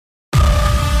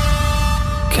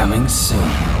Coming soon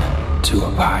to a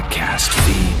podcast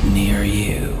feed near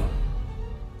you.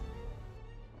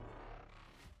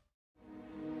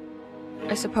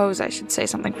 I suppose I should say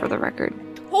something for the record.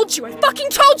 Told you, I fucking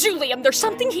told you, Liam, there's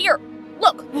something here.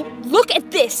 Look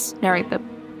at this. Narrate the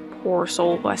poor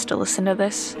soul who has to listen to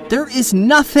this. There is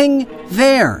nothing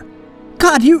there.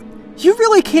 God, you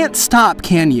really can't stop,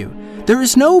 can you? There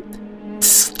is no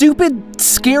stupid,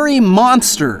 scary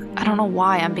monster. I don't know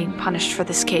why I'm being punished for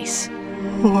this case.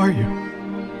 Who are you?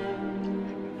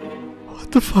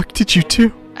 What the fuck did you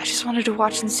do? I just wanted to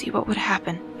watch and see what would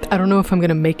happen. I don't know if I'm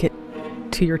gonna make it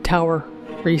to your tower,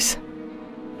 Reese.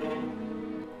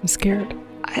 I'm scared.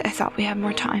 I thought we had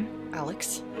more time.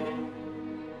 Alex?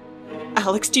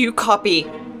 Alex, do you copy?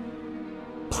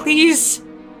 Please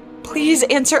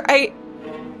answer. I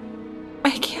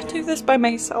can't do this by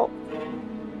myself.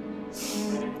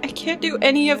 I can't do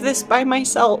any of this by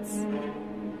myself.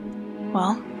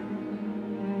 Well,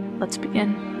 let's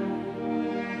begin.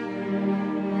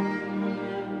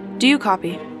 Do You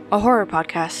Copy? A horror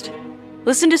podcast.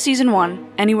 Listen to Season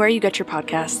 1 anywhere you get your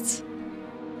podcasts.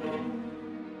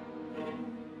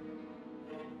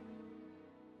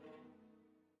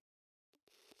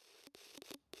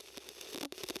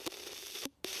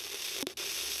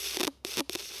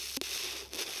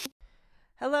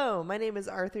 Hello, my name is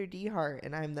Arthur D. Hart,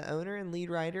 and I'm the owner and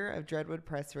lead writer of Dreadwood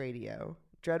Press Radio.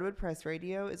 Dreadwood Press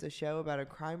Radio is a show about a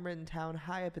crime-ridden town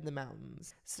high up in the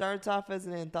mountains. Starts off as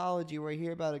an anthology where you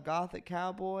hear about a gothic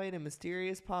cowboy and a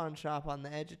mysterious pawn shop on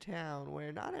the edge of town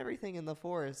where not everything in the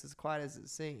forest is quite as it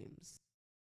seems.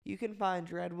 You can find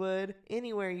Dreadwood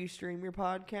anywhere you stream your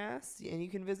podcasts, and you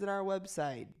can visit our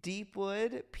website,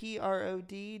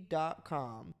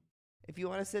 deepwoodprod.com. If you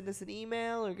want to send us an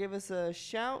email or give us a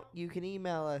shout, you can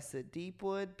email us at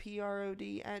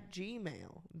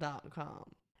deepwoodprod@gmail.com.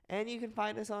 And you can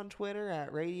find us on Twitter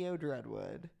at Radio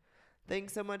Dreadwood.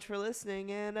 Thanks so much for listening,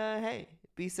 and hey,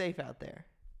 be safe out there.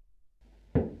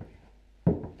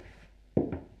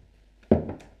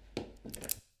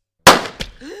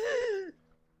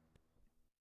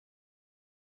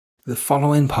 The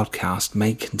following podcast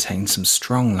may contain some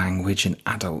strong language and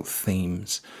adult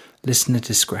themes. Listener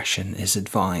discretion is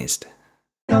advised.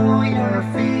 Though your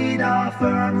feet are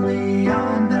firmly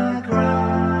on the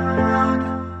ground,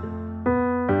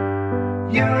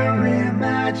 your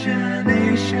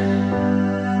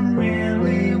imagination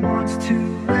really wants to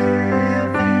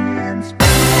live in space.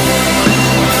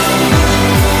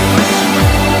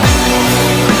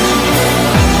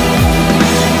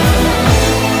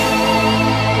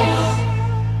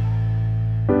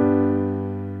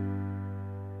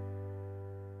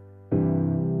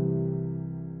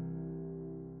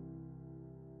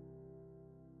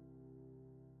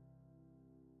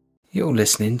 You're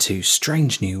listening to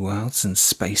Strange New Worlds and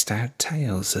Spaced Out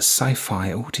Tales, a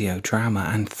sci-fi audio drama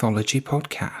anthology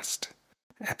podcast.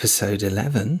 Episode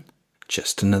 11,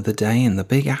 Just Another Day in the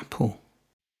Big Apple.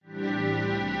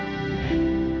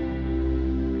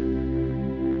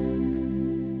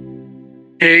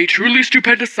 A truly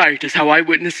stupendous sight is how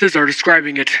eyewitnesses are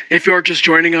describing it. If you're just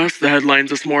joining us, the headlines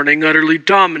this morning utterly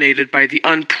dominated by the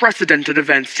unprecedented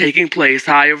events taking place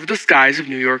high over the skies of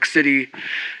New York City.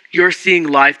 You're seeing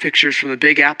live pictures from the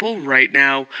Big Apple right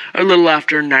now, a little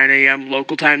after 9 a.m.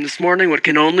 local time this morning. What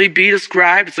can only be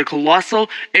described as a colossal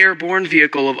airborne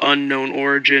vehicle of unknown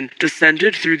origin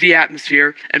descended through the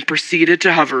atmosphere and proceeded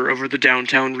to hover over the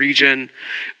downtown region.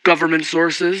 Government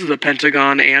sources, the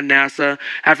Pentagon and NASA,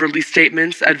 have released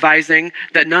statements advising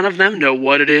that none of them know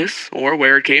what it is or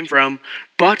where it came from,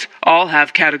 but all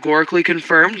have categorically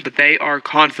confirmed that they are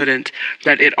confident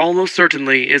that it almost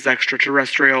certainly is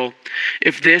extraterrestrial.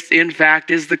 If this, in fact,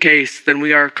 is the case, then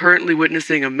we are currently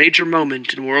witnessing a major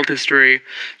moment in world history,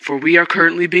 for we are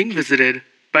currently being visited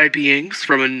by beings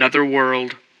from another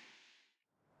world.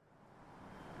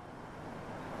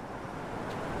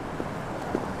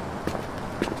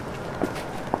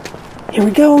 Here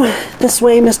we go. This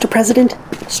way, Mr. President.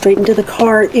 Straight into the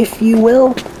car, if you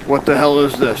will. What the hell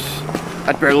is this?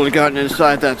 I'd barely gotten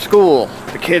inside that school.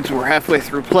 The kids were halfway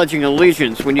through pledging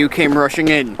allegiance when you came rushing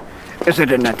in. Is it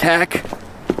an attack?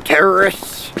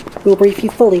 Terrorists? We'll brief you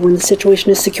fully when the situation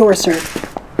is secure, sir.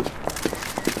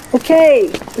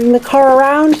 Okay, bring the car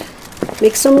around.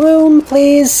 Make some room,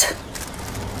 please.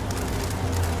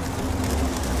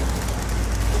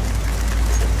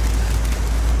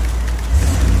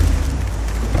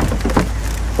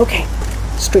 Okay,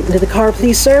 straight into the car,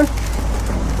 please, sir.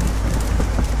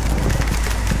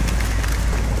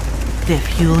 They're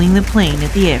fueling the plane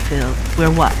at the airfield.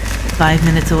 We're what, 5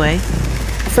 minutes away?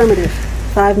 Affirmative.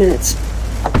 5 minutes.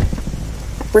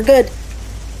 We're good.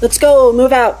 Let's go.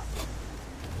 Move out.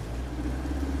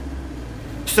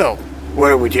 So,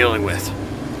 what are we dealing with?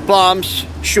 Bombs?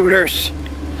 Shooters?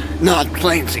 Not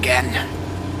planes again.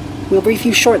 We'll brief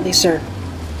you shortly, sir.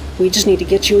 We just need to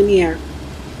get you in the air.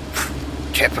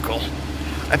 Typical.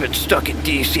 I've been stuck in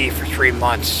D.C. for 3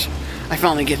 months. I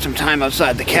finally get some time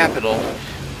outside the capital.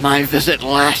 My visit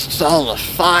lasts all of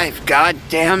 5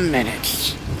 goddamn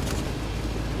minutes.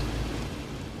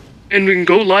 And we can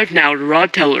go live now to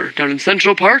Rod Teller, down in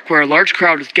Central Park, where a large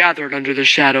crowd is gathered under the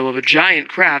shadow of a giant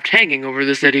craft hanging over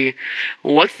the city.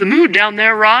 What's the mood down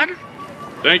there, Rod?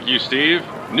 Thank you, Steve.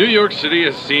 New York City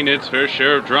has seen its fair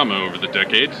share of drama over the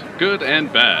decades, good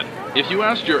and bad. If you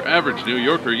asked your average New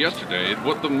Yorker yesterday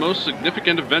what the most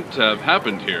significant event to have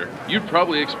happened here, you'd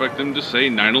probably expect them to say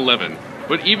 9/11.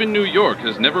 But even New York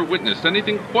has never witnessed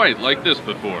anything quite like this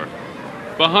before.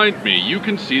 Behind me, you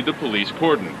can see the police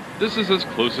cordon. This is as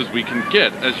close as we can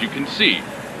get, as you can see.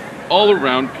 All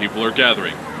around, people are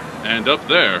gathering. And up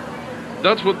there,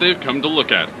 that's what they've come to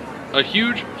look at. A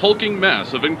huge, hulking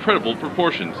mass of incredible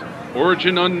proportions,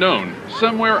 origin unknown,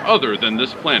 somewhere other than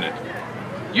this planet.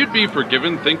 You'd be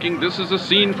forgiven thinking this is a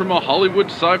scene from a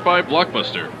Hollywood sci-fi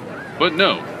blockbuster. But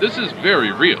no, this is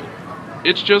very real.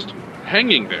 It's just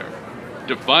hanging there,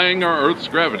 defying our Earth's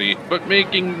gravity, but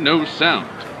making no sound.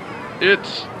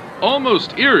 It's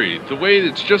almost eerie, the way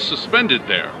it's just suspended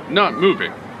there, not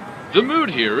moving. The mood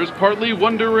here is partly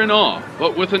wonder and awe,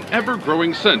 but with an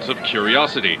ever-growing sense of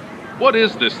curiosity. What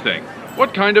is this thing?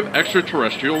 What kind of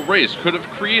extraterrestrial race could have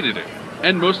created it?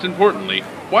 And most importantly,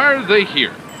 why are they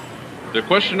here? The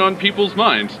question on people's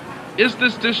minds, is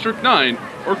this District 9,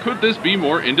 or could this be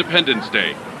more Independence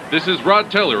Day? This is Rod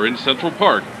Teller in Central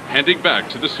Park, handing back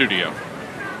to the studio.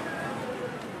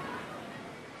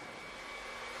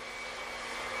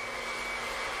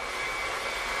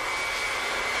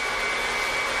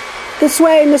 This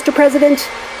way, Mr. President.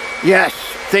 Yes,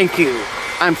 thank you.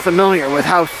 I'm familiar with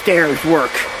how stairs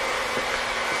work.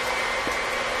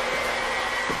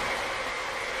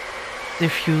 They're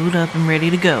fueled up and ready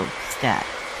to go, Stat.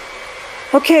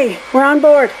 Okay, we're on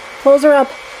board. Close her up.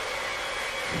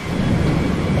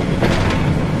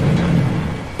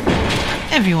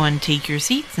 Everyone take your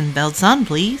seats and belts on,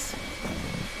 please.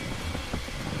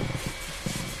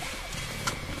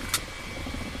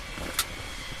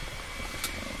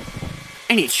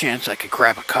 Any chance I could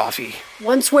grab a coffee?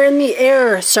 Once we're in the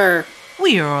air, sir.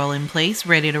 We are all in place,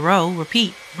 ready to roll.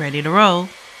 Repeat, ready to roll.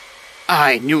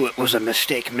 I knew it was a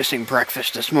mistake missing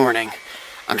breakfast this morning.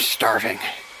 I'm starving,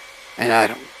 and I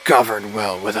don't govern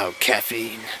well without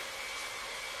caffeine.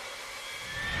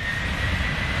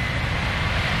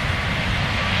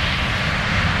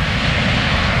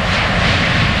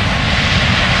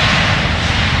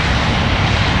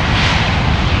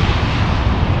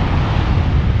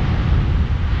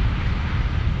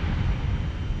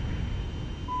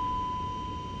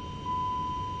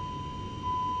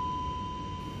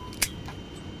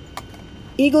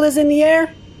 Eagle is in the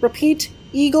air. Repeat,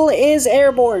 Eagle is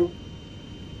airborne.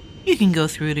 You can go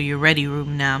through to your ready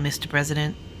room now, Mr.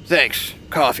 President. Thanks.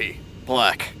 Coffee.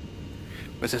 Black.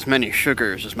 With as many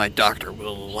sugars as my doctor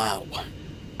will allow.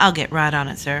 I'll get right on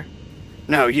it, sir.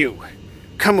 Now you.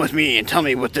 Come with me and tell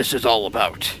me what this is all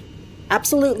about.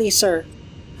 Absolutely, sir.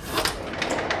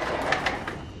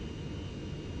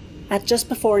 At just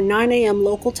before 9 a.m.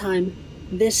 local time,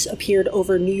 this appeared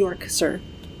over New York, sir.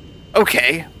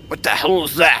 Okay, what the hell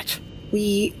is that?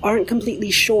 We aren't completely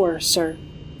sure, sir.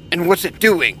 And what's it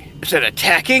doing? Is it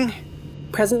attacking?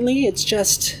 Presently, it's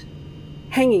just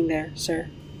hanging there, sir.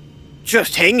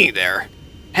 Just hanging there?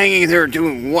 Hanging there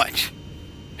doing what?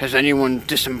 Has anyone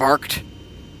disembarked?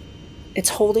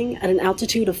 It's holding at an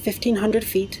altitude of 1,500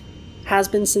 feet. Has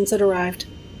been since it arrived.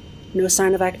 No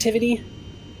sign of activity.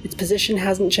 Its position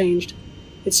hasn't changed.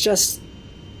 It's just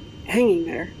hanging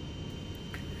there.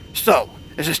 So,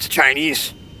 is this the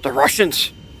Chinese? The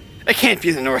Russians? It can't be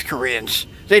the North Koreans.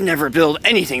 They'd never build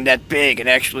anything that big and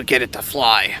actually get it to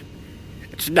fly.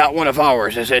 It's not one of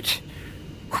ours, is it?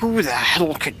 Who the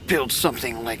hell could build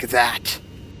something like that?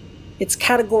 It's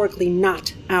categorically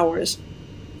not ours.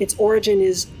 Its origin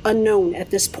is unknown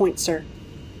at this point, sir.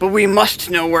 But we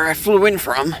must know where it flew in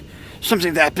from.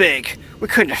 Something that big. We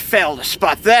couldn't have failed to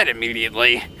spot that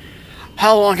immediately.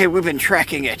 How long had we been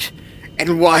tracking it?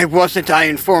 And why wasn't I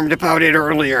informed about it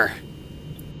earlier?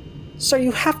 Sir,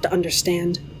 you have to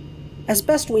understand. As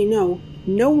best we know,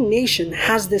 no nation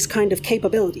has this kind of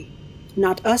capability.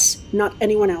 Not us, not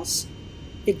anyone else.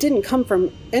 It didn't come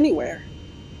from anywhere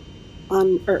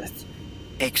on Earth.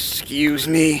 Excuse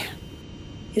me?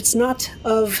 It's not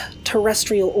of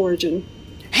terrestrial origin.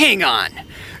 Hang on.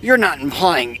 You're not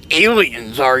implying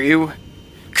aliens, are you?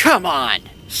 Come on.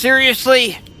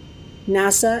 Seriously?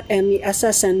 NASA and the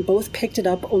SSN both picked it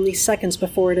up only seconds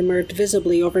before it emerged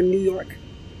visibly over New York.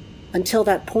 Until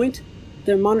that point,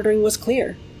 their monitoring was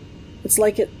clear. It's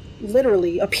like it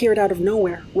literally appeared out of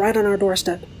nowhere, right on our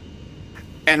doorstep.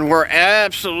 And we're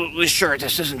absolutely sure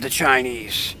this isn't the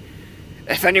Chinese.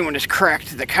 If anyone is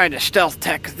cracked the kind of stealth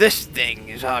tech this thing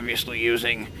is obviously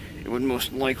using, it would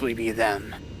most likely be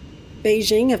them.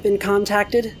 Beijing have been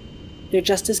contacted. They're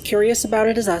just as curious about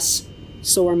it as us.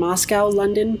 So are Moscow,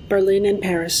 London, Berlin, and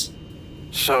Paris.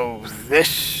 So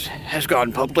this has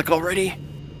gone public already?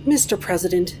 Mr.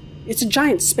 President, it's a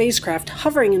giant spacecraft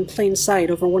hovering in plain sight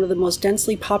over one of the most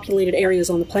densely populated areas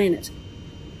on the planet.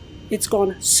 It's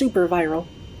gone super viral.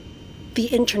 The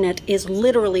internet is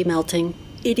literally melting.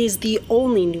 It is the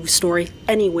only news story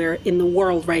anywhere in the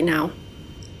world right now.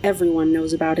 Everyone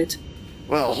knows about it.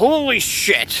 Well, holy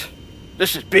shit!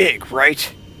 This is big,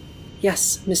 right?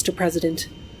 Yes, Mr. President.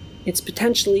 It's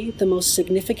potentially the most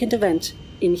significant event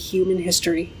in human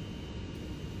history.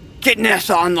 Get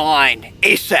NASA on the line,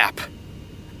 ASAP!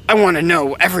 I want to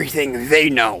know everything they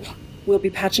know. We'll be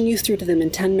patching you through to them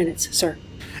in 10 minutes, sir.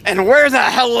 And where the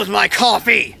hell is my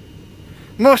coffee?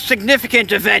 Most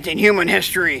significant event in human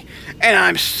history, and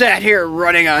I'm sat here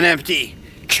running on empty.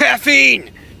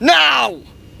 Caffeine! Now!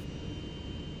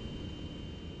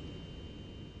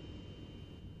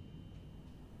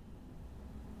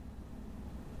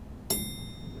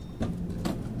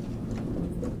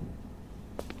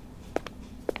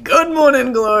 Good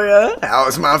morning, Gloria.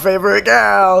 How's my favorite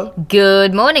gal?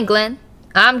 Good morning, Glenn.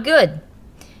 I'm good.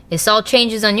 I saw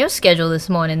changes on your schedule this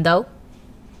morning, though.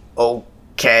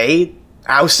 Okay.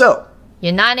 How so?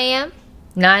 Your 9 a.m.,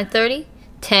 9:30,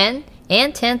 10,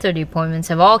 and 10:30 appointments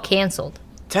have all canceled.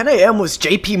 10 a.m. was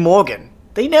J.P. Morgan.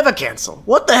 They never cancel.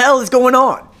 What the hell is going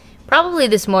on? Probably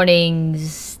this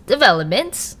morning's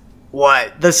developments.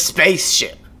 What? The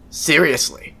spaceship?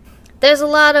 Seriously? There's a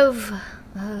lot of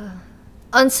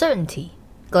uncertainty,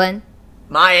 Glenn.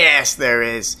 My ass there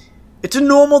is. It's a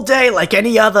normal day like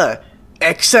any other.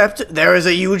 Except there is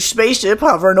a huge spaceship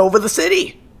hovering over the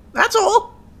city. That's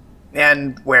all.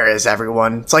 And where is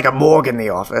everyone? It's like a morgue in the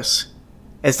office.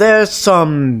 Is there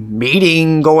some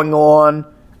meeting going on?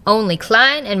 Only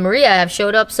Klein and Maria have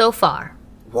showed up so far.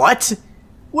 What?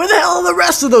 Where the hell are the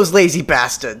rest of those lazy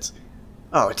bastards?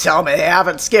 Oh, tell me they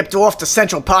haven't skipped off to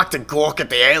Central Park to gawk at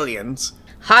the aliens.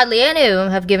 Hardly any of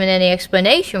them have given any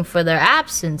explanation for their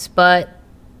absence, but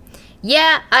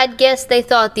yeah, I'd guess they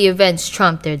thought the events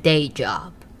trumped their day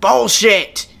job.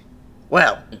 Bullshit!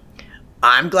 Well,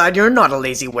 I'm glad you're not a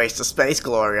lazy waste of space,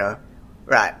 Gloria.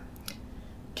 Right.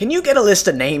 Can you get a list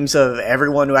of names of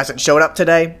everyone who hasn't showed up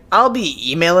today? I'll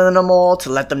be emailing them all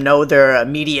to let them know their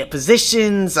immediate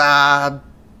positions,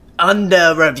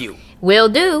 under review. Will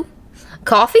do.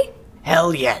 Coffee?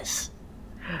 Hell yes.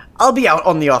 I'll be out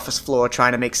on the office floor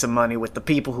trying to make some money with the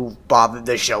people who bothered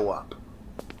to show up.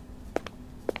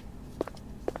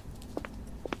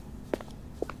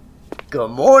 Good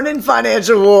morning,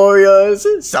 financial warriors.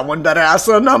 Someone better ask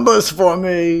the numbers for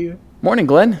me. Morning,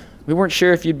 Glenn. We weren't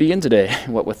sure if you'd be in today.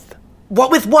 What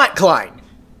with what, Klein?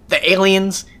 The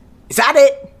aliens? Is that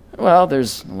it? Well,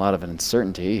 there's a lot of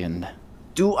uncertainty and...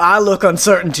 Do I look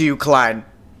uncertain to you, Klein?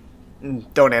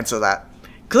 Don't answer that.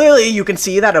 Clearly, you can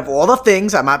see that of all the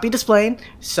things I might be displaying,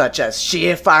 such as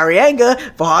sheer fiery anger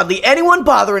for hardly anyone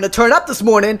bothering to turn up this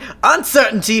morning,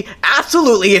 uncertainty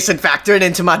absolutely isn't factored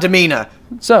into my demeanor.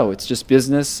 So, it's just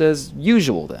business as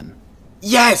usual, then?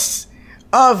 Yes!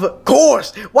 Of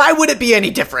course! Why would it be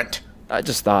any different? I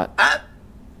just thought...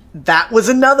 That was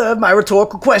another of my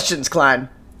rhetorical questions, Klein.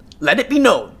 Let it be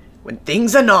known, when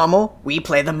things are normal, we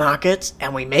play the markets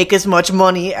and we make as much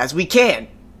money as we can.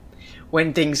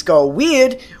 When things go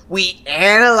weird, we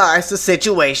analyze the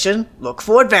situation, look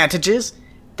for advantages,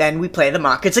 then we play the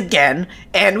markets again,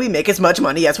 and we make as much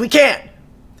money as we can.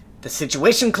 The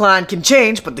situation, Klein, can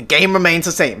change, but the game remains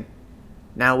the same.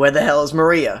 Now where the hell is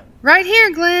Maria? Right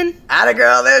here, Glenn. Atta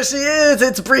girl, there she is!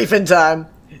 It's briefing time.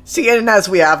 Seeing as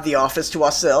we have the office to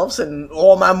ourselves, and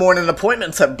all my morning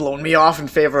appointments have blown me off in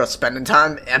favor of spending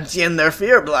time emptying their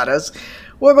fear bladders,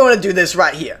 we're going to do this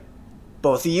right here.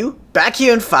 Both of you, back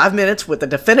here in 5 minutes with the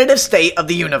definitive state of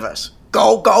the universe.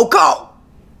 Go, go, go!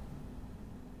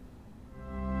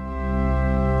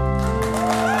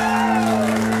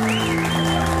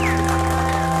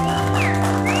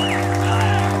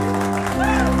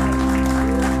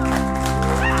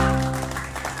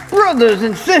 Brothers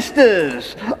and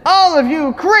sisters, all of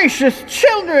you gracious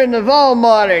children of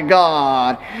Almighty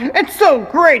God, it's so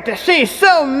great to see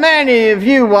so many of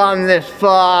you on this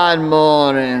fine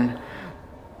morning.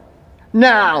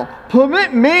 Now,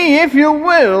 permit me, if you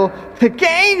will, to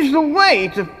gauge the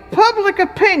weight of public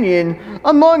opinion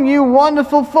among you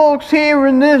wonderful folks here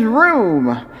in this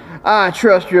room. I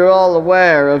trust you're all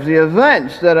aware of the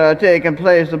events that are taking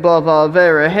place above our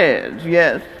very heads,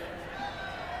 yes?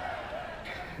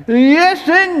 Yes,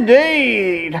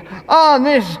 indeed. On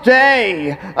this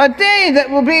day, a day that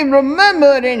will be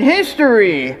remembered in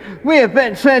history, we have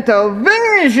been sent a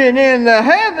vision in the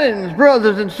heavens,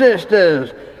 brothers and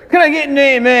sisters. Can I get an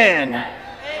amen?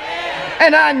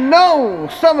 And I know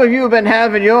some of you have been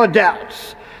having your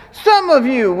doubts. Some of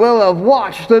you will have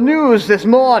watched the news this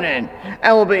morning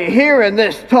and will be hearing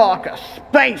this talk of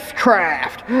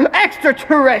spacecraft,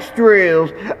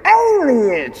 extraterrestrials,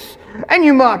 aliens. And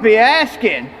you might be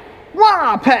asking,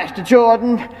 why, Pastor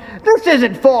Jordan? This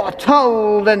isn't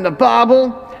foretold in the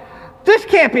Bible. This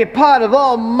can't be part of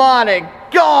Almighty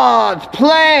God's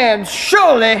plan,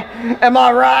 surely. Am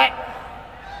I right?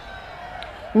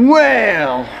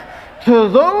 Well, to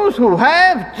those who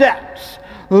have doubts,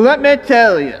 let me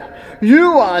tell you,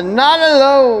 you are not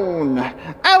alone.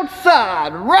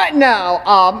 Outside, right now,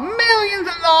 are millions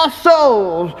of lost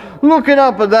souls looking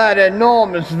up at that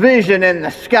enormous vision in the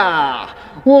sky,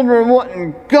 wondering what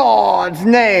in God's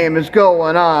name is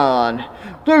going on.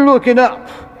 They're looking up,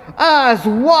 eyes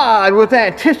wide with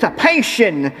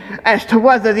anticipation as to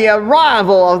whether the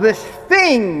arrival of this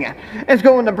thing is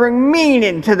going to bring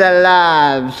meaning to their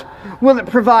lives. Will it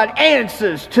provide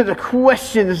answers to the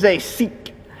questions they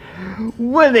seek?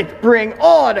 Will it bring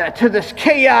order to this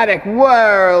chaotic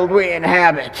world we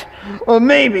inhabit? Or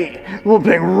maybe will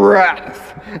bring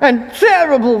wrath and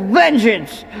terrible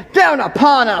vengeance down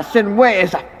upon us in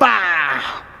ways of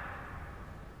fire.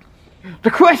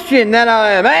 The question that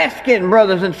I am asking,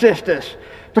 brothers and sisters,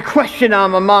 the question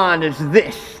on my mind is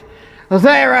this.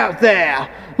 They're out there,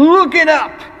 looking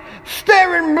up,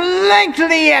 staring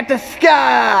blankly at the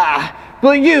sky,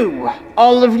 but you,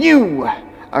 all of you,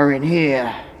 are in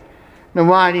here. Now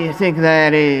why do you think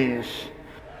that is?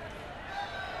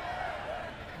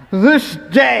 This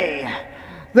day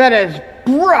that has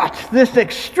brought this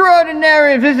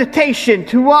extraordinary visitation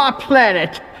to our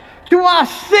planet, to our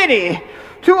city,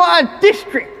 to our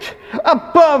district,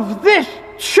 above this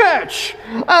church,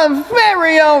 our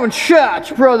very own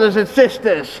church, brothers and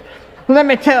sisters. Let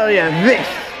me tell you this,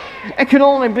 it can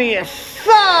only be a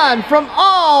sign from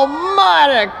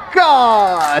Almighty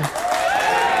God.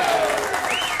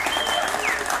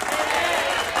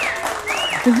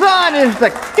 Thine is the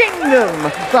kingdom,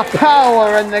 the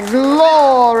power, and the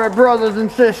glory, brothers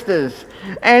and sisters.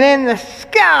 And in the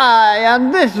sky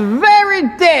on this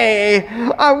very day,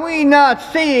 are we not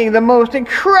seeing the most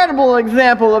incredible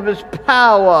example of his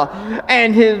power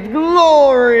and his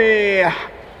glory?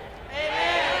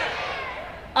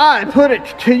 I put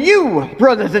it to you,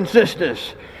 brothers and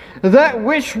sisters, that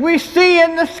which we see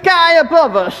in the sky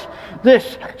above us,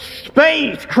 this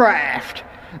spacecraft,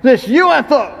 this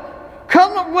UFO,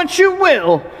 come of what you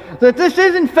will, that this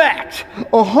is in fact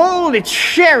a holy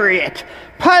chariot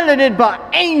piloted by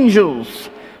angels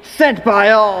sent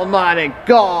by Almighty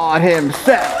God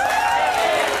himself.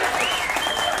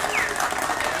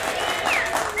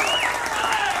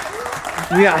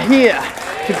 We are here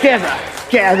together,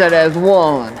 gathered as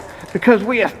one, because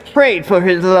we have prayed for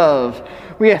his love.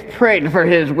 We have prayed for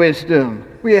his wisdom.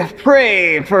 We have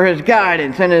prayed for his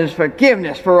guidance and his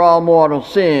forgiveness for all mortal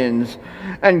sins.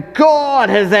 And God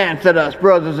has answered us,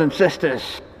 brothers and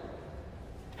sisters.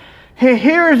 He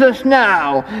hears us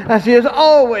now, as he has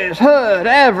always heard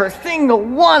every single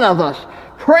one of us,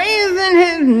 praising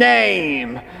his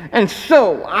name. And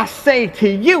so I say to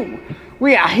you,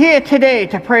 we are here today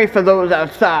to pray for those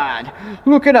outside,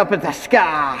 looking up at the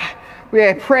sky.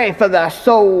 We pray for their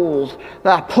souls,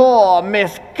 their poor,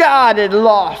 misguided,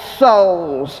 lost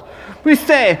souls. We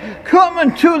say, come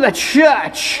unto the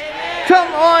church.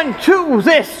 Come unto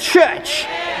this church.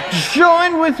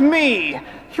 Join with me.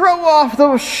 Throw off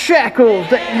those shackles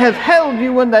that have held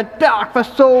you in the dark for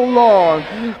so long.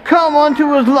 Come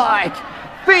unto his light.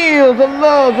 Feel the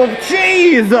love of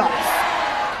Jesus.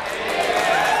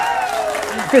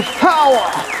 His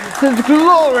power, his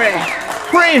glory.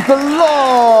 Praise the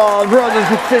Lord, brothers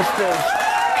and sisters.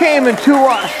 Came into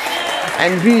us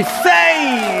and be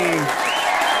saved.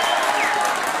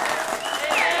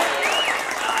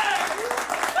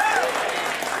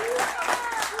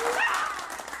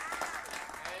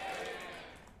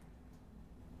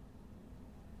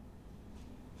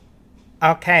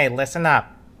 Okay, listen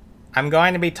up. I'm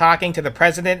going to be talking to the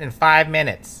president in 5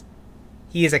 minutes.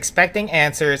 He is expecting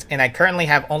answers, and I currently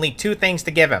have only 2 things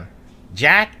to give him.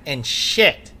 Jack and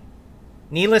shit.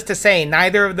 Needless to say,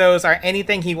 neither of those are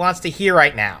anything he wants to hear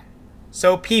right now.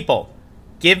 So people,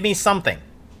 give me something.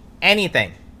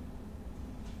 Anything.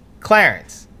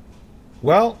 Clarence,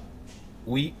 Well,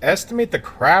 we estimate the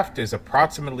craft is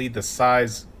approximately the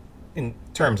size, in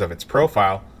terms of its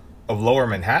profile, of Lower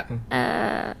Manhattan.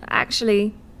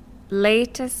 Actually,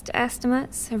 latest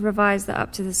estimates have revised that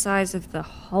up to the size of the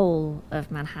whole of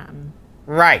Manhattan.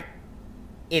 Right.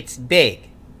 It's big.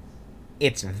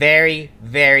 It's very,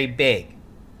 very big.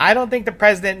 I don't think the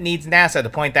president needs NASA to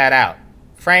point that out.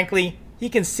 Frankly, he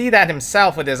can see that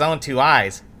himself with his own 2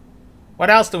 eyes.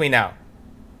 What else do we know?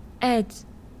 Ed,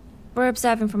 we're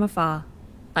observing from afar,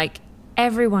 like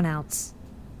everyone else.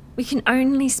 We can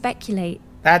only speculate.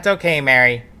 That's okay,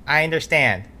 Mary. I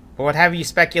understand. But what have you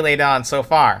speculated on so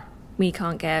far? We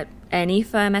can't get any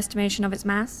firm estimation of its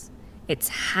mass. It's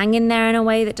hanging there in a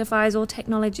way that defies all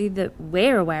technology that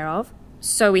we're aware of,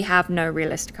 so we have no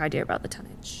realistic idea about the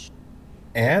tonnage.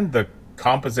 And the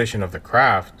composition of the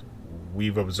craft.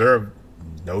 We've observed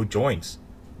no joints,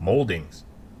 moldings,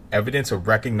 evidence of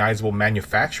recognizable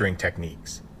manufacturing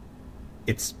techniques.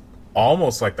 It's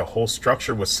almost like the whole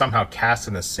structure was somehow cast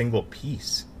in a single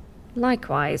piece.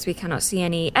 Likewise, we cannot see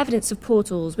any evidence of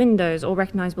portals, windows, or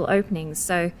recognizable openings,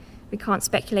 so we can't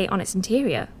speculate on its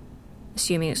interior,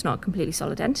 assuming it's not a completely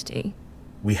solid entity.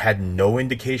 We had no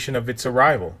indication of its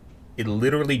arrival. It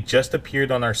literally just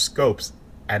appeared on our scopes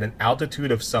at an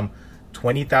altitude of some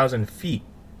 20,000 feet,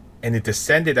 and it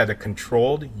descended at a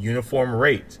controlled, uniform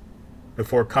rate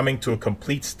before coming to a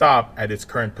complete stop at its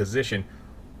current position,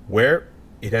 where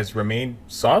it has remained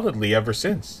solidly ever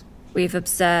since. We've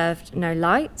observed no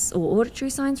lights or auditory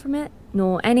signs from it,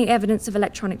 nor any evidence of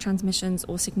electronic transmissions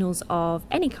or signals of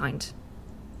any kind.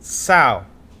 So,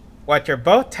 what you're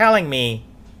both telling me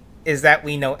is that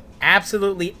we know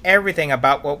absolutely everything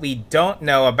about what we don't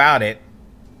know about it,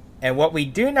 and what we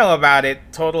do know about it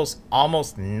totals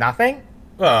almost nothing?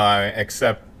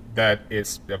 Except that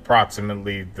it's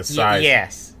approximately the size...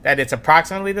 Yes, that it's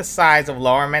approximately the size of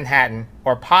Lower Manhattan,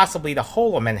 or possibly the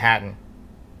whole of Manhattan.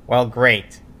 Well,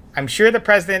 great. I'm sure the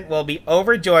president will be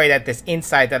overjoyed at this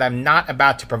insight that I'm not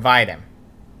about to provide him.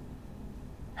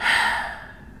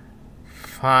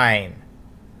 Fine.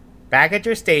 Back at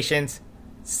your stations,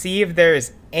 see if there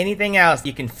is anything else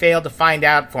you can fail to find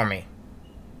out for me.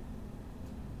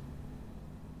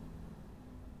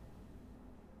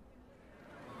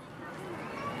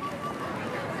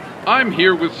 I'm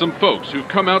here with some folks who've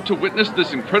come out to witness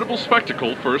this incredible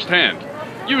spectacle firsthand.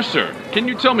 You, sir, can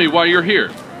you tell me why you're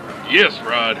here? Yes,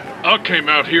 Rod. I came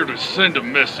out here to send a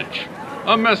message.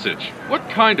 A message? What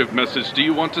kind of message do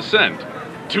you want to send?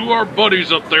 To our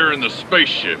buddies up there in the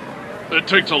spaceship. It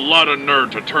takes a lot of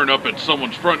nerve to turn up at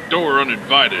someone's front door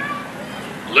uninvited.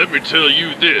 Let me tell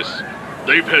you this.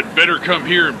 They've had better come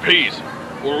here in peace,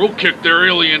 or we'll kick their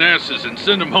alien asses and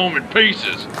send them home in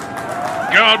pieces.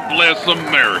 God bless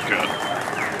America.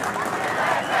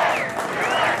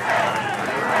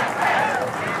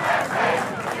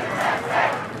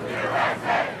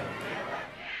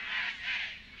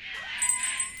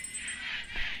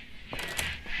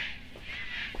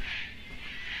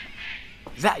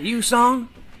 Is that you, son?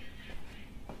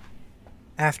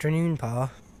 Afternoon,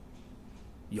 Pa.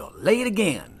 You're late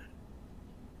again.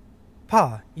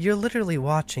 Pa, you're literally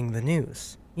watching the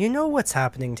news. You know what's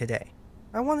happening today.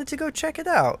 I wanted to go check it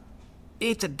out.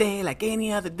 It's a day like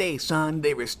any other day, son.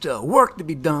 There is still work to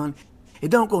be done.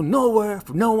 It don't go nowhere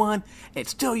for no one, and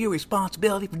it's still your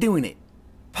responsibility for doing it.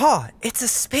 Pa, it's a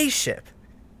spaceship.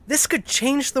 This could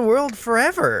change the world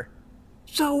forever.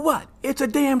 So what? It's a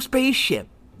damn spaceship.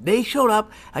 They showed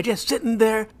up, I just sitting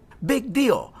there. Big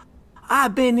deal.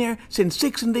 I've been here since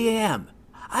 6 in the a.m.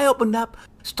 I opened up,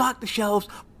 stocked the shelves,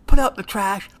 put out the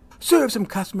trash, served some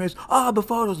customers, all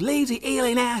before those lazy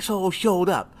alien assholes showed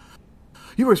up.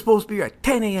 You were supposed to be here at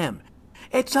 10 a.m.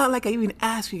 It's not like I even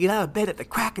asked you to get out of bed at the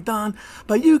crack of dawn,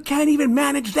 but you can't even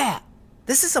manage that.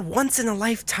 This is a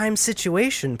once-in-a-lifetime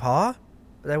situation, Pa.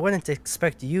 But I wouldn't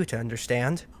expect you to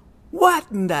understand. What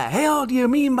in the hell do you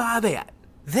mean by that?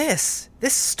 This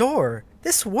store,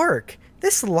 this work,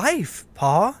 this life,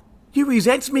 Pa. You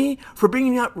resents me for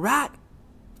bringing you up right?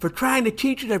 For trying to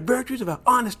teach you the virtues of an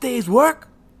honest day's work?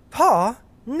 Pa,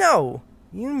 no.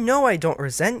 You know I don't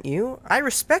resent you. I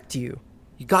respect you.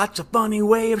 You got a funny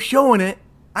way of showing it.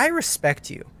 I respect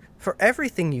you for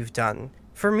everything you've done,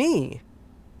 for me,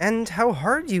 and how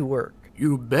hard you work.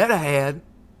 You bet I had.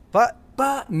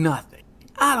 But nothing.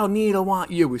 I don't need or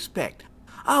want your respect.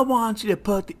 I want you to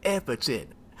put the efforts in.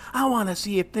 I want to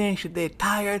see if things should get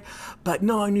tired, but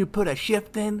knowing you put a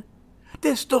shift in.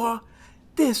 This store,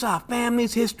 this our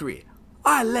family's history,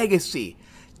 our legacy.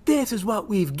 This is what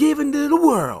we've given to the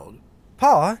world.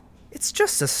 Pa, it's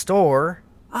just a store.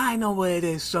 I know what it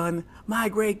is, son. My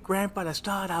great-grandfather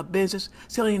started our business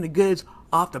selling the goods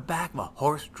off the back of a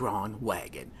horse-drawn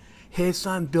wagon. his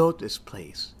son built this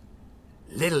place.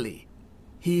 Literally.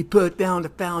 He put down the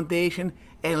foundation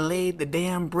and laid the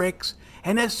damn bricks,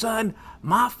 and his son,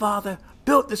 my father,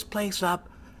 built this place up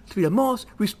to be the most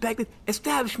respected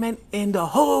establishment in the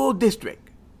whole district.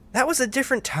 That was a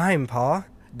different time, Pa.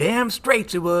 Damn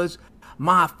straight it was.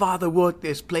 My father worked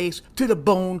this place to the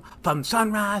bone from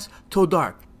sunrise till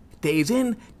dark, days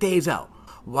in, days out.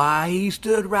 Why, he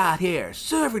stood right here,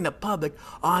 serving the public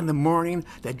on the morning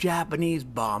the Japanese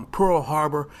bombed Pearl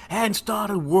Harbor and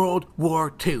started World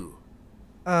War II.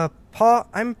 Pa,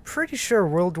 I'm pretty sure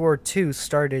World War II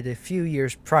started a few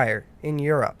years prior, in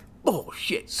Europe.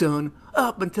 Bullshit, son.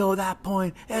 Up until that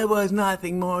point, it was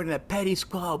nothing more than a petty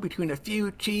squabble between a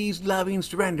few cheese-loving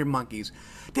surrender monkeys.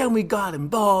 Then we got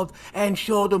involved and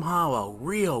showed them how a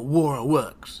real war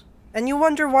works. And you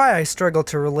wonder why I struggle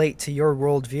to relate to your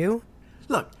worldview?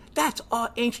 Look, that's all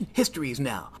ancient histories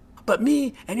now. But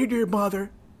me and your dear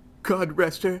mother, God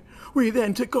rest her, we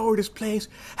then took over this place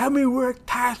and we worked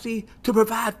tirelessly to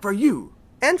provide for you.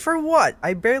 And for what?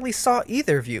 I barely saw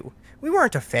either of you. We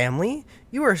weren't a family.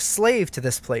 You were a slave to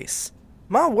this place.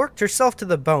 Ma worked herself to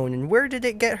the bone, and where did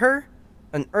it get her?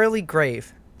 An early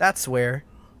grave. That's where.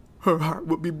 Her heart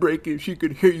would be breaking if she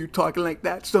could hear you talking like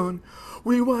that, son.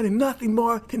 We wanted nothing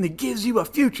more than to give you a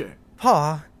future.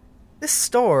 Pa, this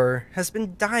store has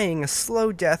been dying a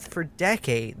slow death for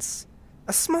decades.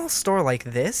 A small store like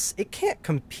this, it can't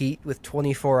compete with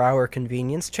 24-hour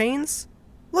convenience chains.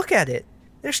 Look at it.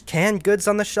 There's canned goods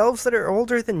on the shelves that are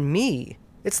older than me.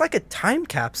 It's like a time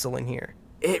capsule in here.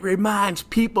 It reminds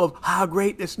people of how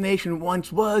great this nation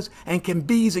once was and can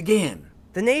be again.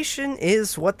 The nation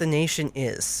is what the nation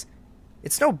is.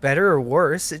 It's no better or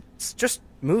worse, it's just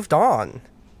moved on.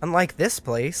 Unlike this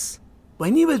place.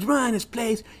 When you was running this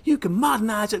place, you can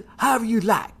modernize it however you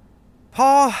like.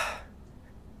 Pa,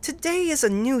 today is a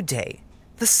new day.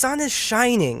 The sun is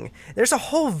shining. There's a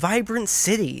whole vibrant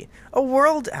city, a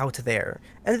world out there,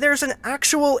 and there's an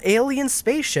actual alien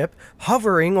spaceship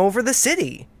hovering over the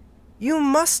city. You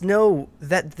must know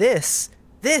that this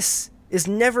is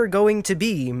never going to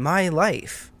be my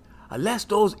life. Unless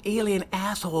those alien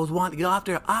assholes want to get off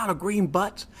their outer green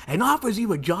butts and offers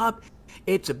you a job,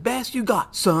 it's the best you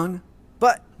got, son.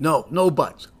 But... No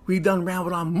buts. We done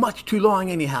rambled on much too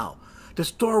long anyhow. The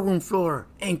storeroom floor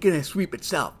ain't gonna sweep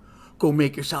itself. Go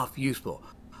make yourself useful.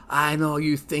 I know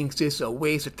you think this is a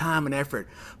waste of time and effort,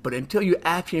 but until you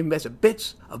actually invest a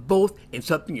bits of both in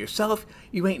something yourself,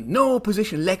 you ain't no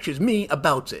position to lecture me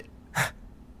about it.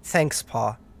 Thanks,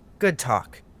 Pa. Good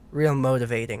talk. Real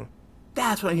motivating.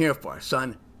 That's what I'm here for,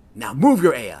 son. Now move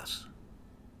your ass.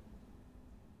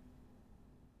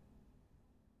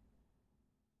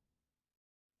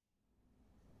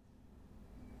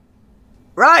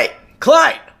 Right,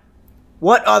 Klein!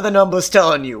 What are the numbers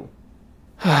telling you?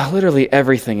 Literally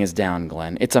everything is down,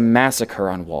 Glenn. It's a massacre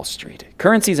on Wall Street.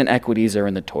 Currencies and equities are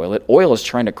in the toilet, oil is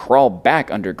trying to crawl back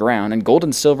underground, and gold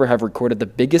and silver have recorded the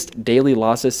biggest daily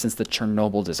losses since the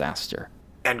Chernobyl disaster.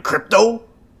 And crypto?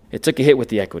 It took a hit with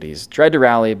the equities. Tried to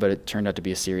rally, but it turned out to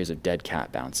be a series of dead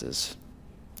cat bounces.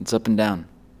 It's up and down,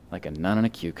 like a nun on a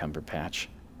cucumber patch.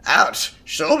 Ouch,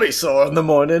 she'll be sore in the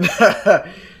morning.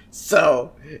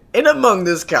 So, in among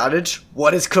this cottage,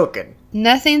 what is cooking?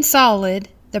 Nothing solid.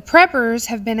 The preppers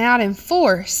have been out in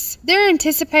force. They're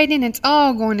anticipating it's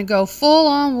all going to go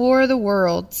full-on War of the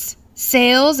Worlds.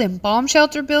 Sales in bomb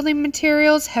shelter building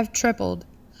materials have tripled.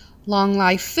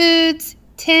 Long-life foods,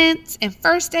 tents, and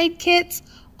first aid kits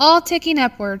all ticking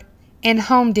upward. And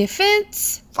home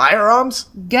defense? Firearms?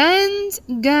 Guns,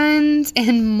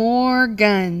 and more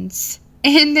guns.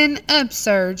 And an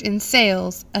upsurge in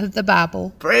sales of the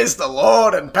Bible. Praise the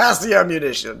Lord and pass the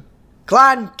ammunition.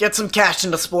 Klein, get some cash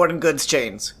in the sporting goods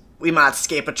chains. We might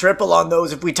escape a triple on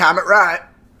those if we time it right.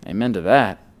 Amen to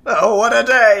that. Oh, what a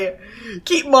day.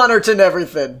 Keep monitoring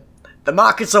everything. The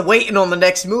markets are waiting on the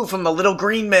next move from the little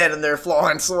green man and their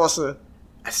flying saucer.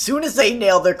 As soon as they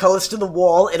nail their colors to the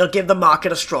wall, it'll give the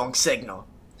market a strong signal.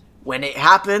 When it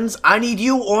happens, I need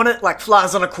you on it like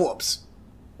flies on a corpse.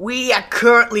 We are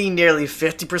currently nearly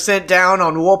 50% down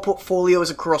on war portfolios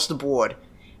across the board.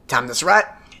 Time this right,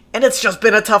 and it's just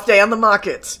been a tough day on the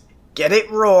markets. Get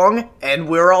it wrong, and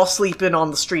we're all sleeping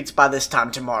on the streets by this time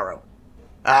tomorrow.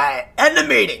 Alright, end the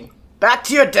meeting. Back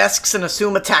to your desks and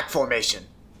assume attack formation.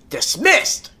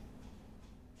 Dismissed!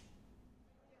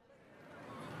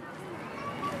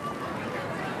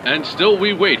 And still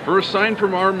we wait for a sign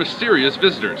from our mysterious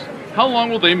visitors. How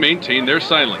long will they maintain their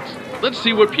silence? Let's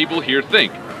see what people here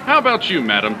think. How about you,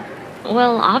 madam?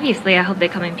 Well, obviously I hope they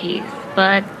come in peace,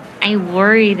 but I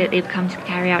worry that they've come to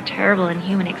carry out terrible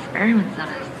inhuman experiments on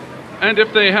us. And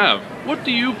if they have, what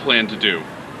do you plan to do?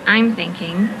 I'm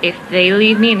thinking, if they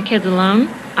leave me and the kids alone,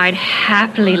 I'd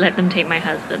happily let them take my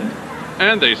husband.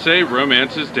 And they say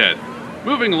romance is dead.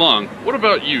 Moving along, what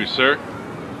about you, sir?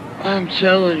 I'm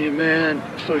telling you, man,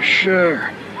 for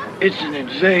sure, it's an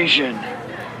invasion.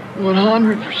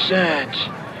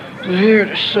 100%. They're here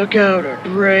to suck out our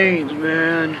brains,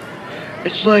 man.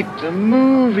 It's like the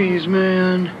movies,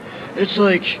 man. It's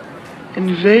like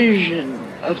invasion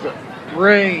of the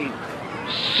brain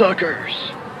suckers.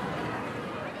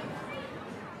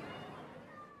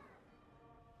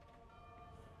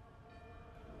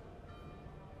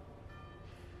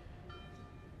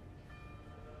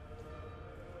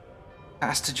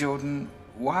 Pastor Jordan,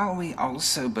 while we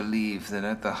also believe that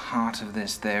at the heart of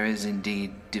this there is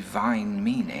indeed divine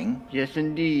meaning... Yes,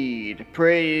 indeed.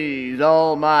 Praise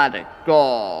Almighty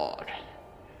God.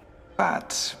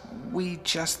 But we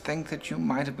just think that you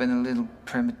might have been a little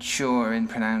premature in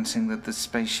pronouncing that the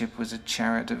spaceship was a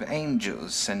chariot of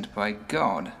angels sent by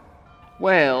God.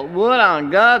 Well, what on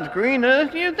God's green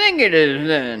earth do you think it is,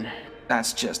 then?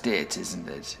 That's just it, isn't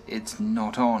it? It's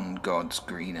not on God's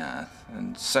green earth,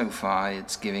 and so far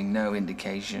it's giving no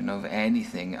indication of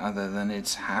anything other than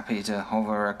it's happy to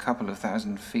hover a couple of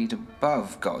 1,000 feet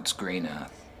above God's green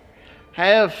earth.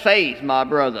 Have faith, my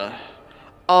brother.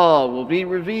 All will be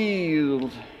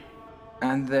revealed.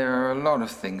 And there are a lot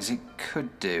of things it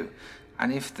could do,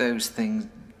 and if those things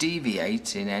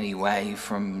deviate in any way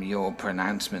from your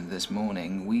pronouncement this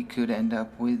morning, we could end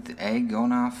up with egg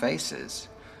on our faces.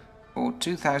 For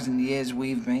 2,000 years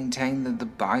we've maintained that the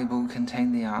Bible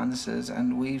contained the answers,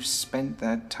 and we've spent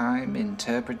that time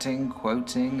interpreting,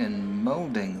 quoting, and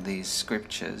molding these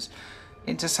scriptures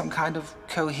into some kind of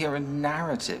coherent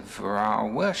narrative for our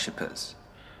worshippers.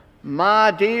 My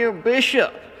dear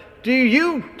Bishop, do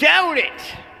you doubt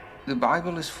it? The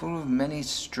Bible is full of many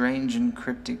strange and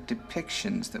cryptic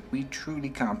depictions that we truly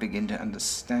can't begin to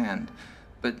understand.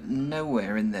 But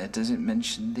nowhere in there does it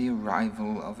mention the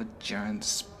arrival of a giant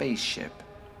spaceship.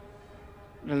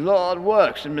 The Lord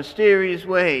works in mysterious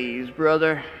ways,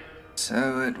 brother.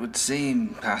 So it would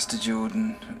seem, Pastor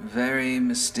Jordan. Very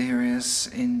mysterious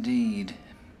indeed.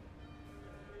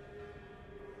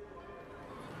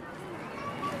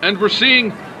 And we're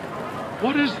seeing...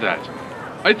 What is that?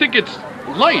 I think it's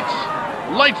lights!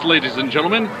 Lights, ladies and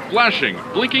gentlemen, flashing,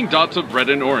 blinking dots of red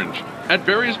and orange, at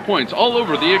various points all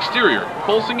over the exterior,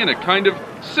 pulsing in a kind of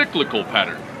cyclical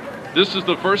pattern. This is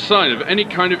the first sign of any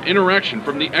kind of interaction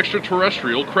from the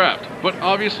extraterrestrial craft, but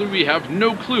obviously we have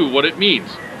no clue what it means.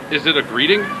 Is it a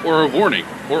greeting or a warning,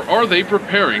 or are they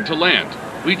preparing to land?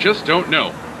 We just don't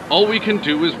know. All we can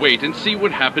do is wait and see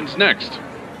what happens next.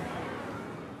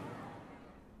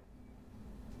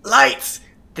 Lights!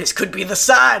 This could be the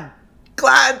sign!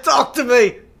 Klein, talk to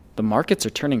me! The markets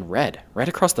are turning red, right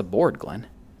across the board, Glenn.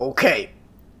 Okay,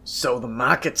 so the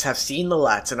markets have seen the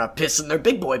lights and are pissing their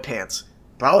big boy pants.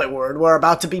 Probably worried we're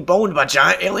about to be boned by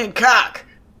giant alien cock.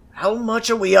 How much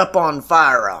are we up on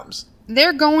firearms?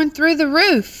 They're going through the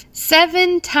roof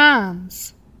 7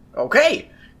 times.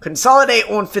 Okay, consolidate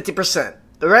on 50%.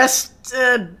 The rest,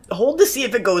 hold to see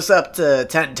if it goes up to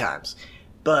 10 times.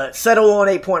 But settle on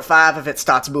 8.5 if it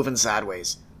starts moving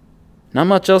sideways. Not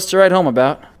much else to write home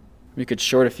about. We could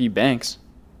short a few banks.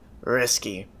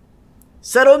 Risky.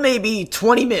 Settle maybe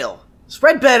 20 mil.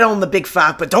 Spread bet on the big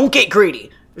 5, but don't get greedy.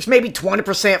 There's maybe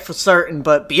 20% for certain,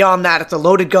 but beyond that, it's a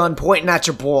loaded gun pointing at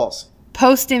your balls.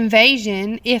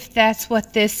 Post-invasion, if that's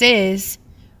what this is,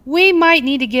 we might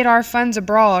need to get our funds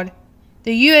abroad.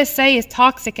 The USA is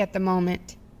toxic at the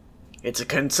moment. It's a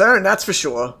concern, that's for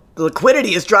sure. The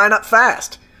liquidity is drying up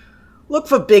fast. Look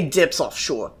for big dips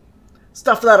offshore.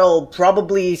 Stuff that'll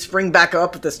probably spring back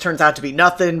up if this turns out to be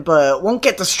nothing, but won't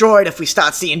get destroyed if we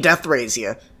start seeing death rays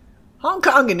here. Hong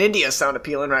Kong and India sound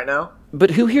appealing right now.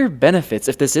 But who here benefits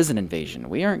if this is an invasion?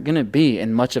 We aren't going to be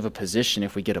in much of a position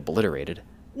if we get obliterated.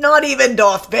 Not even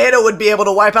Darth Vader would be able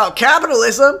to wipe out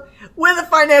capitalism. We're the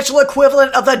financial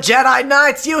equivalent of the Jedi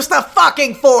Knights. Use the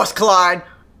fucking Force, Klein.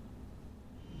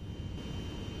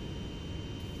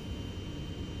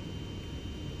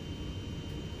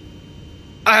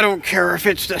 I don't care if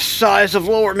it's the size of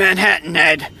Lower Manhattan,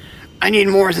 Ed. I need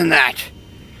more than that.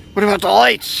 What about the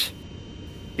lights?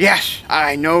 Yes,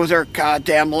 I know they're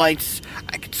goddamn lights.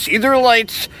 I can see their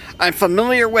lights. I'm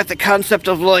familiar with the concept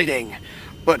of lighting.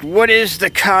 But what is the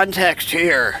context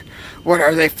here? What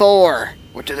are they for?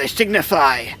 What do they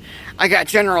signify? I got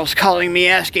generals calling me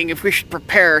asking if we should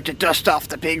prepare to dust off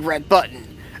the big red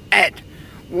button. Ed,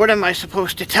 what am I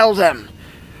supposed to tell them?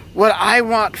 What I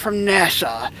want from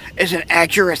NASA is an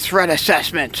accurate threat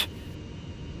assessment.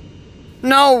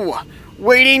 No!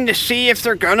 Waiting to see if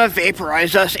they're gonna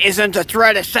vaporize us isn't a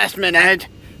threat assessment, Ed.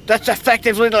 That's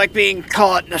effectively like being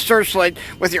caught in a searchlight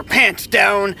with your pants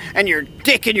down and your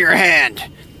dick in your hand.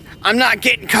 I'm not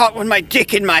getting caught with my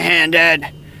dick in my hand,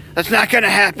 Ed. That's not gonna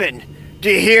happen. Do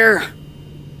you hear?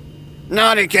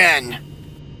 Not again.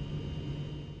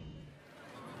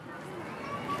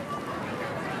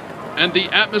 And the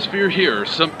atmosphere here,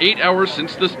 some 8 hours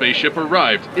since the spaceship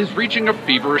arrived, is reaching a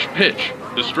feverish pitch.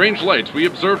 The strange lights we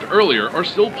observed earlier are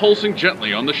still pulsing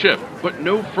gently on the ship, but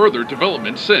no further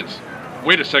development since.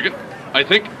 Wait a second. I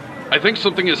think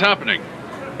something is happening.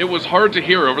 It was hard to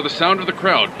hear over the sound of the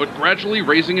crowd, but gradually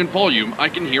raising in volume, I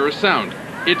can hear a sound.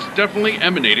 It's definitely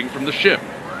emanating from the ship.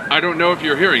 I don't know if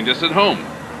you're hearing this at home.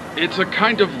 It's a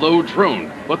kind of low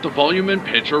drone, but the volume and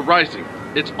pitch are rising.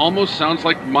 It almost sounds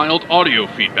like mild audio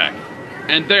feedback.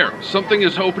 And there, something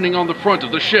is opening on the front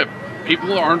of the ship.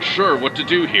 People aren't sure what to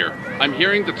do here. I'm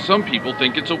hearing that some people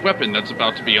think it's a weapon that's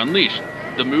about to be unleashed.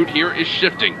 The mood here is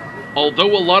shifting.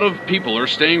 Although a lot of people are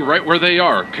staying right where they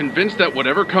are, convinced that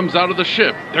whatever comes out of the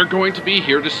ship, they're going to be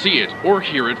here to see it or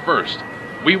hear it first.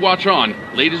 We watch on,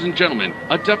 ladies and gentlemen.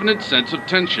 A definite sense of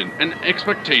tension and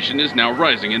expectation is now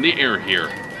rising in the air here.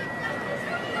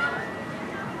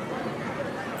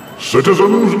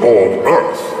 Citizens of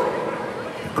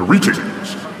Earth,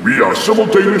 greetings. We are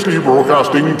simultaneously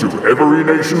broadcasting to every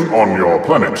nation on your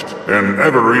planet in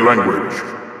every language.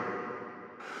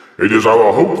 It is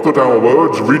our hope that our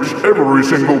words reach every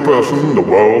single person the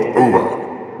world over.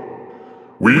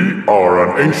 We are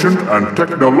an ancient and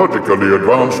technologically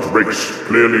advanced race,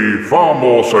 clearly far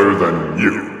more so than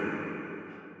you.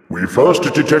 We first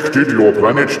detected your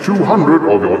planet 200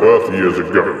 of your Earth years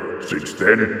ago. Since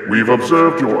then, we've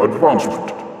observed your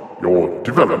advancement, your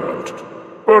development.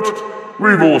 But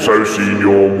we've also seen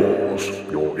your wars,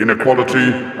 your inequality,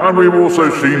 and we've also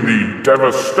seen the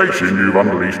devastation you've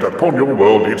unleashed upon your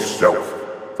world itself.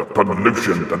 The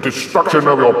pollution, the destruction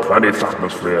of your planet's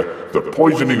atmosphere, the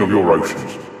poisoning of your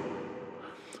oceans.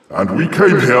 And we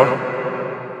came here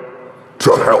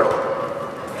to help.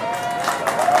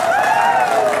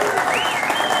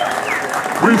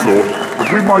 We thought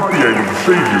that we might be able to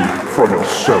save you from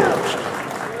yourselves.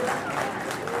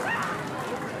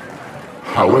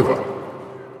 However,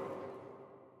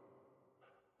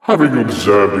 having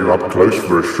observed you up close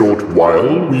for a short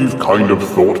while, we've kind of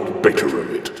thought better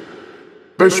of it.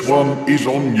 This one is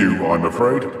on you, I'm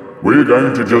afraid. We're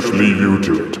going to just leave you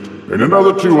to it. In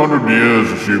another 200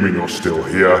 years, assuming you're still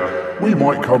here, we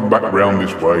might come back round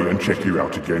this way and check you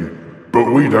out again.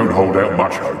 But we don't hold out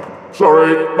much hope.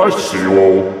 Sorry, nice to see you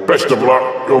all. Best of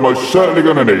luck, you're most certainly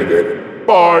gonna need it.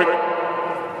 Bye!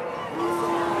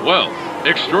 Well,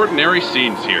 extraordinary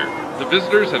scenes here. The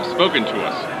visitors have spoken to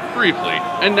us, briefly,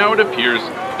 and now it appears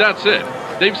that's it.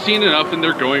 They've seen enough and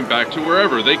they're going back to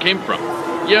wherever they came from.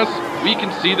 Yes, we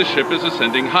can see the ship is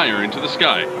ascending higher into the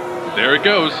sky. There it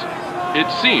goes. It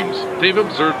seems they've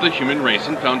observed the human race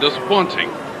and found us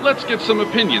wanting. Let's get some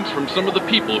opinions from some of the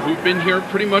people who've been here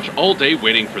pretty much all day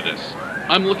waiting for this.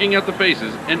 I'm looking at the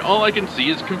faces, and all I can see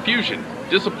is confusion,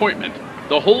 disappointment.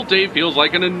 The whole day feels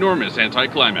like an enormous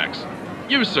anticlimax.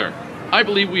 You, sir, I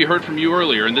believe we heard from you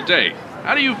earlier in the day.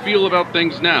 How do you feel about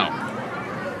things now?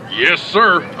 Yes,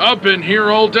 sir. I've been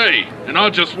here all day, and I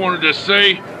just wanted to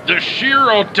say the sheer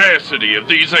audacity of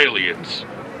these aliens.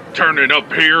 Turning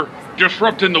up here,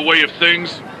 disrupting the way of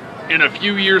things. In a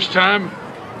few years' time,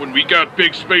 when we got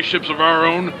big spaceships of our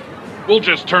own, we'll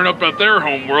just turn up at their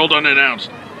home world unannounced.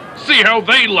 See how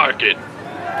they like it.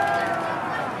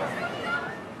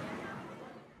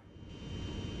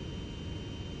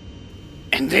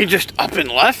 And they just up and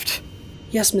left?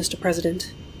 Yes, Mr.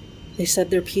 President. They said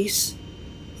their piece.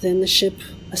 Then the ship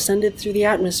ascended through the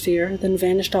atmosphere, then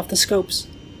vanished off the scopes,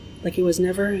 like it was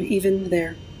never even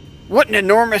there. What an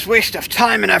enormous waste of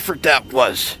time and effort that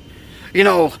was. You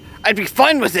know, I'd be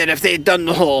fine with it if they'd done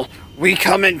the whole "we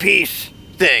come in peace"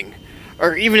 thing.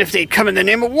 Or even if they'd come in the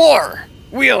name of war.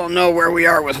 We all know where we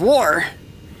are with war.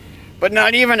 But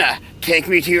not even a "take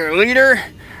me to your leader"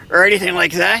 or anything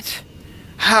like that.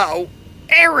 How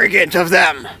arrogant of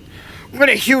them! What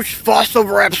a huge fuss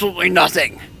over absolutely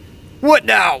nothing. What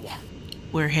now?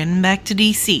 We're heading back to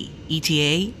D.C.,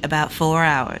 ETA about 4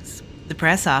 hours. The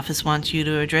press office wants you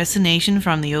to address the nation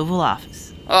from the Oval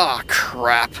Office. Oh,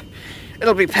 crap.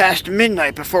 It'll be past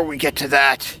midnight before we get to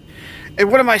that.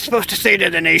 And what am I supposed to say to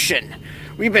the nation?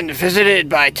 We've been visited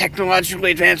by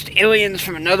technologically advanced aliens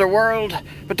from another world,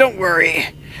 but don't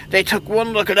worry. They took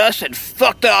one look at us and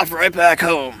fucked off right back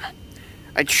home.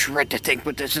 I dread to think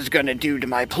what this is going to do to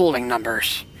my polling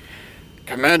numbers.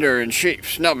 Commander-in-Chief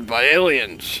snubbed by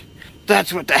aliens.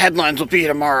 That's what the headlines will be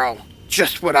tomorrow.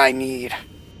 Just what I need.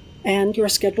 And you're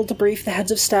scheduled to brief the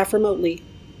heads of staff remotely.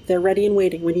 They're ready and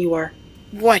waiting when you are.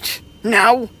 What?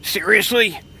 Now?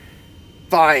 Seriously?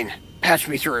 Fine, patch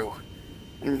me through.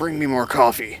 And bring me more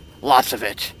coffee. Lots of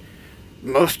it.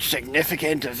 Most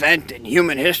significant event in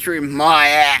human history, my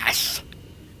ass!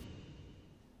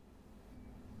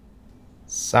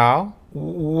 So?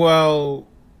 Well,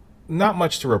 not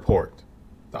much to report.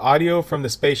 The audio from the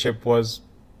spaceship was,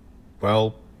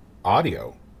 well,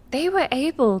 audio. They were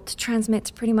able to transmit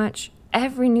to pretty much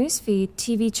every newsfeed,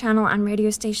 TV channel, and radio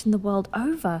station the world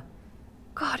over.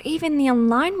 God, even the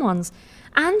online ones,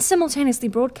 and simultaneously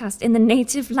broadcast in the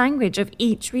native language of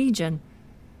each region.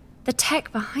 The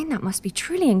tech behind that must be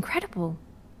truly incredible.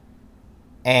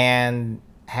 And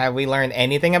have we learned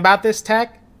anything about this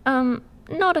tech?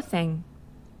 Not a thing.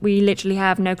 We literally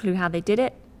have no clue how they did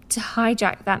it. To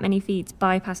hijack that many feeds,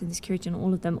 bypassing the security on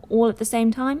all of them, all at the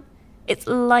same time, it's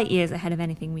light years ahead of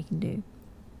anything we can do.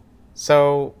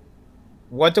 So,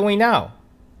 what do we know?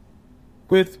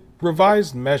 With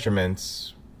revised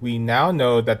measurements, we now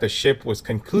know that the ship was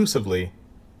conclusively,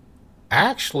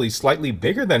 actually slightly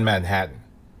bigger than Manhattan.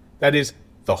 That is,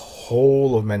 the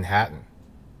whole of Manhattan.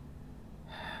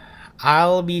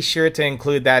 I'll be sure to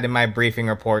include that in my briefing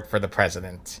report for the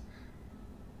president,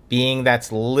 being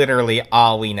that's literally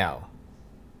all we know.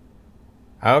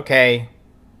 Okay,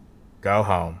 go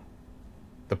home.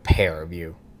 The pair of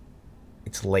you.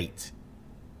 It's late.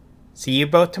 See you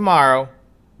both tomorrow.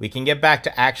 We can get back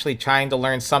to actually trying to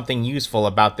learn something useful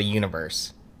about the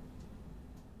universe.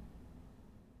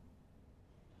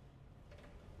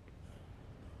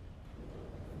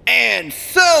 And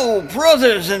so,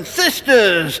 brothers and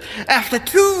sisters, after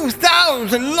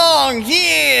 2,000 long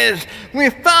years, we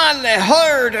finally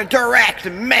heard a direct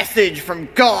message from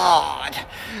God.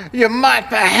 You might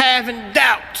be having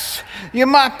doubts. You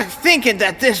might be thinking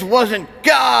that this wasn't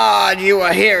God you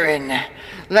were hearing.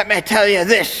 Let me tell you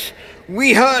this.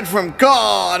 We heard from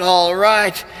God, all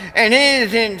right, and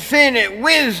His infinite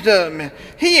wisdom.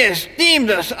 He has deemed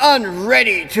us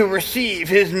unready to receive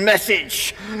His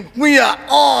message. We are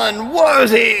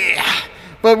unworthy,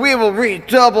 but we will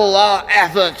redouble our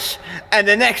efforts, and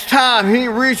the next time He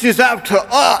reaches out to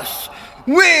us,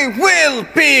 we will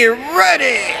be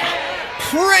ready.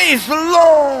 Praise the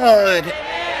Lord.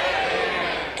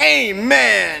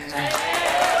 Amen.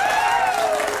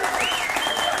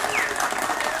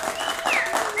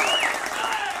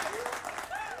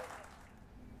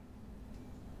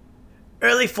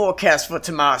 Early forecasts for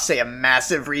tomorrow say a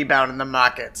massive rebound in the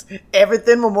markets.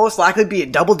 Everything will most likely be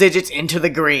in double digits into the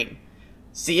green.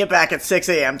 See you back at 6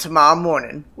 a.m. tomorrow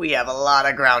morning. We have a lot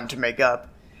of ground to make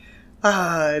up.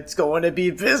 It's going to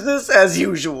be business as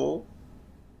usual.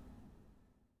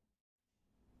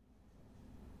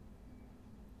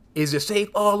 Is the safe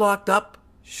all locked up?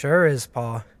 Sure is,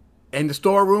 Pa. And the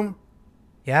storeroom?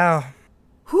 Yeah.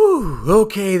 Whew,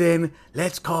 okay then,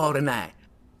 let's call it a night.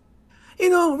 You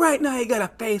know, right now you got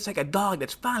a face like a dog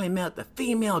that's finally met the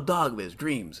female dog of his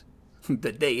dreams.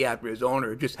 The day after his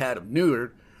owner just had him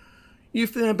neutered. You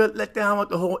feeling a bit let down with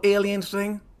the whole aliens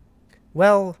thing?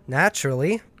 Well,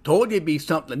 naturally. Told you it'd be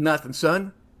something to nothing,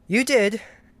 son. You did.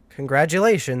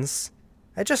 Congratulations.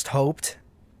 I just hoped,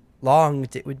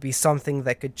 longed it would be something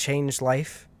that could change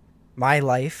life, my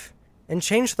life, and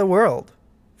change the world,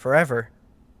 forever.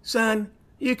 Son,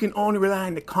 you can only rely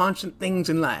on the constant things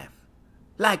in life.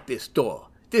 Like this store,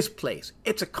 this place,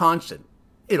 it's a constant.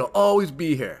 It'll always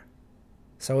be here.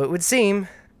 So it would seem.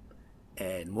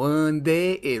 And one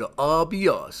day it'll all be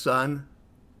yours, son.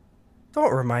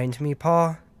 Don't remind me,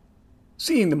 Pa.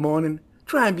 See you in the morning.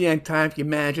 Try and be on time if you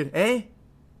imagine, eh?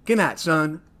 Good night,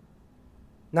 son.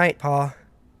 Night, Pa.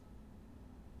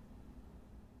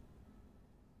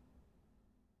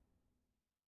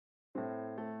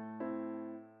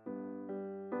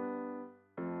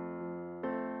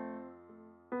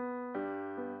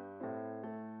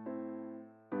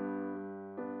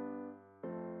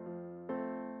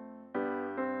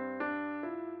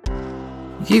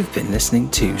 You've been listening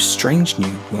to Strange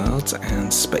New Worlds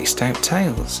and Spaced Out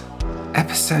Tales.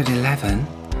 Episode 11,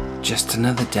 Just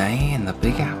Another Day in the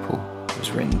Big Apple,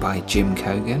 was written by Jim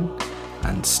Cogan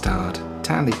and starred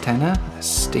Tallie Tenna as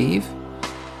Steve,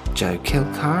 Joe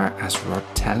Kilcar as Rod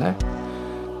Teller,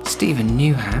 Stephen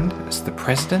Newhand as the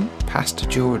President, Pastor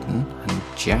Jordan and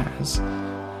Jazz,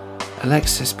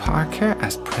 Alexis Parker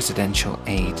as Presidential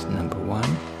Aide Number 1,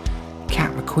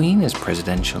 Kat McQueen as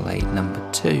Presidential Aide Number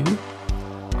 2,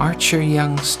 Archer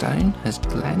Youngstone as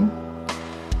Glenn,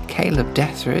 Kaleb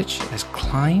Deatherage as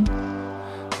Klein,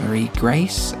 Marie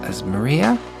Grace as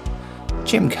Maria,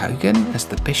 Jim Cogan as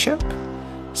the Bishop,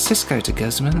 Cisco de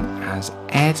Guzman as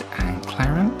Ed and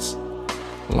Clarence,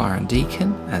 Lauren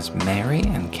Deakin as Mary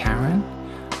and Karen,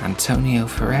 Antonio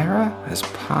Ferrera as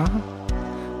Pa,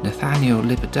 Nathanael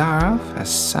Lipidarov as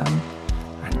Son,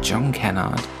 and John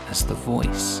Kennard as the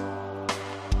voice.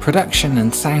 Production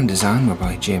and sound design were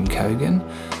by Jim Cogan,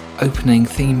 opening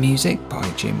theme music by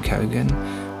Jim Cogan,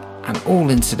 and all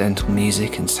incidental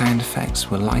music and sound effects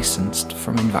were licensed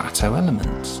from Envato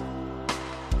Elements.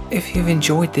 If you've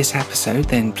enjoyed this episode,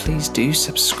 then please do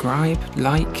subscribe,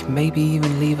 like, maybe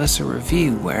even leave us a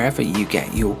review wherever you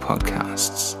get your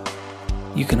podcasts.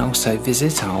 You can also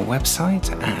visit our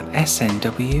website at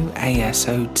snwasot.com,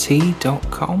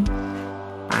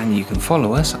 and you can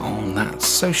follow us on that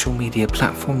social media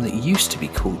platform that used to be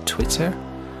called Twitter,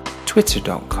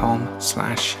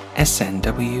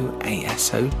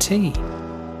 twitter.com/snwasot.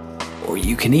 Or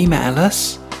you can email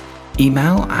us,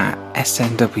 email at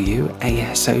snwasot.com.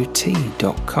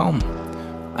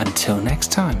 Until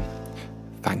next time,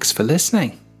 thanks for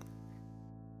listening.